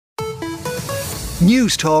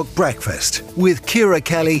News Talk Breakfast with Ciara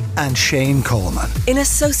Kelly and Shane Coleman. In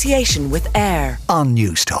association with AIR On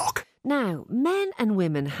News Talk. Now, men and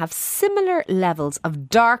women have similar levels of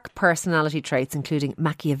dark personality traits, including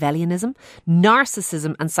Machiavellianism,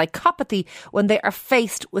 narcissism and psychopathy when they are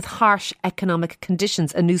faced with harsh economic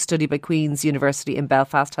conditions, a new study by Queen's University in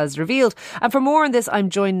Belfast has revealed. And for more on this, I'm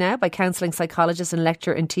joined now by counselling psychologist and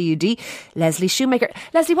lecturer in TUD, Lesley Shoemaker.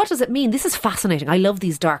 Lesley, what does it mean? This is fascinating. I love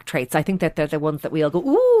these dark traits. I think that they're the ones that we all go,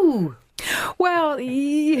 ooh. Well,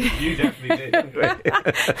 you definitely did.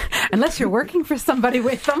 Unless you're working for somebody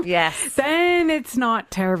with them, yes, then it's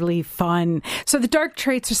not terribly fun. So the dark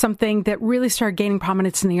traits are something that really started gaining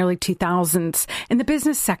prominence in the early 2000s in the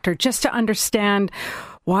business sector, just to understand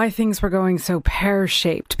why things were going so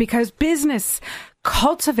pear-shaped. Because business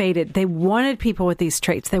cultivated, they wanted people with these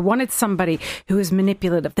traits. They wanted somebody who was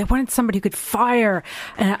manipulative. They wanted somebody who could fire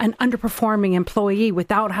an underperforming employee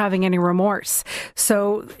without having any remorse.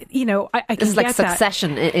 So, you know, I can this is like get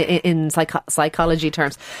succession in psychology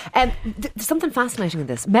terms. And something fascinating in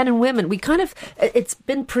this, men and women, it's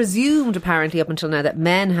been presumed apparently up until now that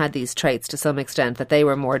men had these traits to some extent, that they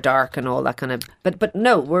were more dark and all that kind of, but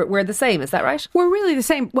no, we're the same. Is that right? We're really the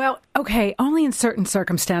same. Well, okay, only in certain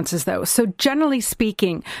circumstances though. So generally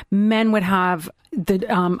speaking, men would have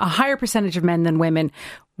a higher percentage of men than women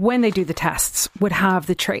when they do the tests would have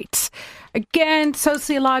the traits. Again,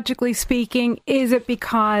 sociologically speaking, is it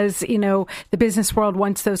because, you know, the business world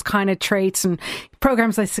wants those kind of traits and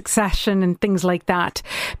programs like Succession and things like that?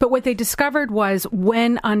 But what they discovered was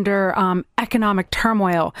when under economic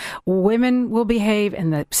turmoil, women will behave in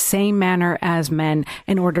the same manner as men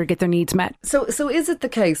in order to get their needs met. So is it the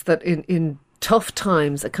case that in tough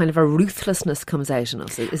times, a kind of a ruthlessness comes out in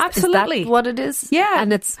us? Absolutely. Is that what it is? Yeah.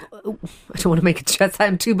 And it's, I don't want to make it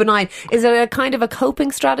sound too benign. Is it a kind of a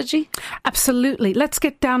coping strategy? Absolutely. Let's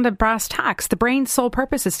get down to brass tacks. The brain's sole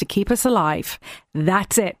purpose is to keep us alive.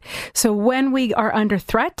 That's it. So when we are under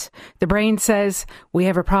threat, the brain says, we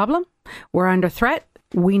have a problem. We're under threat.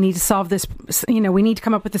 We need to solve this. You know, we need to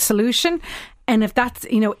come up with a solution. And if that's,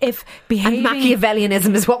 you know, if behaving... And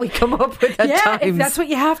Machiavellianism is what we come up with at times. If that's what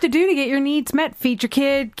you have to do to get your needs met, feed your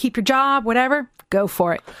kid, keep your job, whatever, go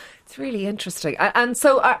for it. It's really interesting. And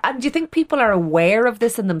so, do you think people are aware of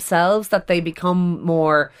this in themselves, that they become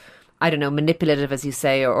more, I don't know, manipulative, as you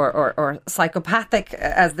say, or psychopathic,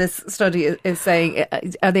 as this study is saying?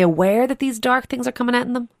 Are they aware that these dark things are coming out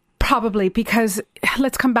in them? Probably, because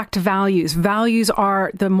let's come back to values. Values are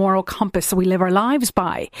the moral compass that we live our lives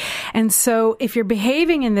by. And so if you're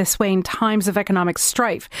behaving in this way in times of economic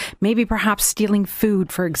strife, maybe perhaps stealing food,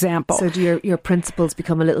 for example. So do your principles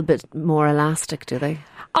become a little bit more elastic, do they?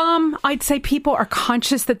 I'd say people are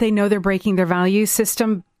conscious that they know they're breaking their value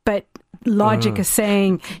system, but logic is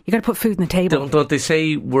saying you got to put food on the table. Don't they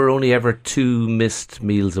say we're only ever 2 missed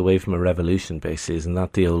meals away from a revolution, basically? Isn't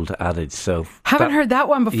that the old adage? So haven't heard that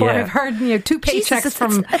one before. Yeah. I've heard 2 paychecks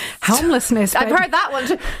from homelessness. I've heard that one.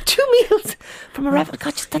 2 meals from a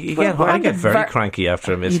revolution. I get very cranky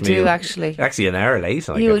after a missed meal. You do, actually. Actually, an hour late.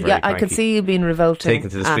 I could see you being revolting.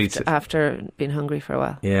 Taken to the streets after being hungry for a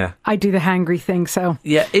while. Yeah, I do the hangry thing. So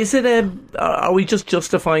yeah, is it are we just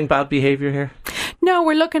justifying bad behaviour here? No,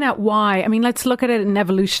 we're looking at why. I mean, let's look at it in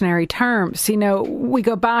evolutionary terms. You know, we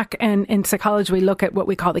go back and in psychology, we look at what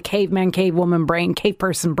we call the caveman, cavewoman brain, cave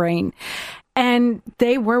person brain. And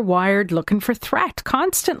they were wired looking for threat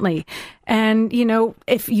constantly. And, you know,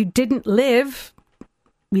 if you didn't live,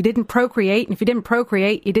 you didn't procreate. And if you didn't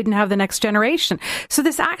procreate, you didn't have the next generation. So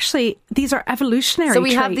these are evolutionary So we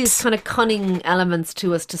traits. have these kind of cunning elements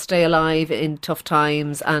to us to stay alive in tough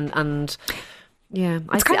times and yeah,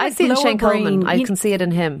 I see it in Shane Coleman. I can see it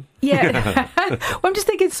in him. Yeah. Well, I'm just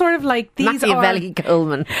thinking sort of like Machiavelli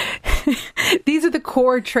Coleman. These are the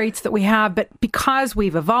core traits that we have, but because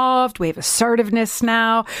we've evolved, we have assertiveness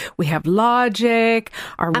now, we have logic,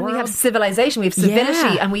 we have civilization, we have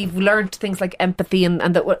civility, and we've learned things like empathy and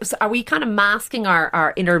that. So are we kind of masking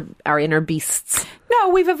our inner beasts? No,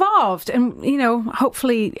 we've evolved, and you know,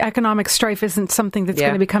 hopefully economic strife isn't something that's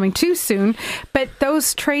going to be coming too soon, but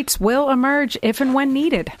those traits will emerge if and when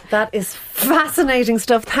needed. That is fascinating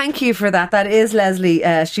stuff. Thank you for that. That is Lesley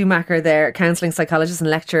Shoemaker there, counselling psychologist and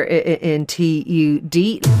lecturer in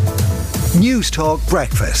TUD. News Talk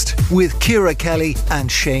Breakfast with Ciara Kelly and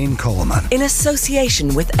Shane Coleman. in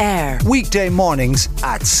association with AIR. Weekday mornings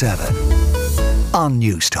at 7 on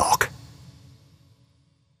News Talk.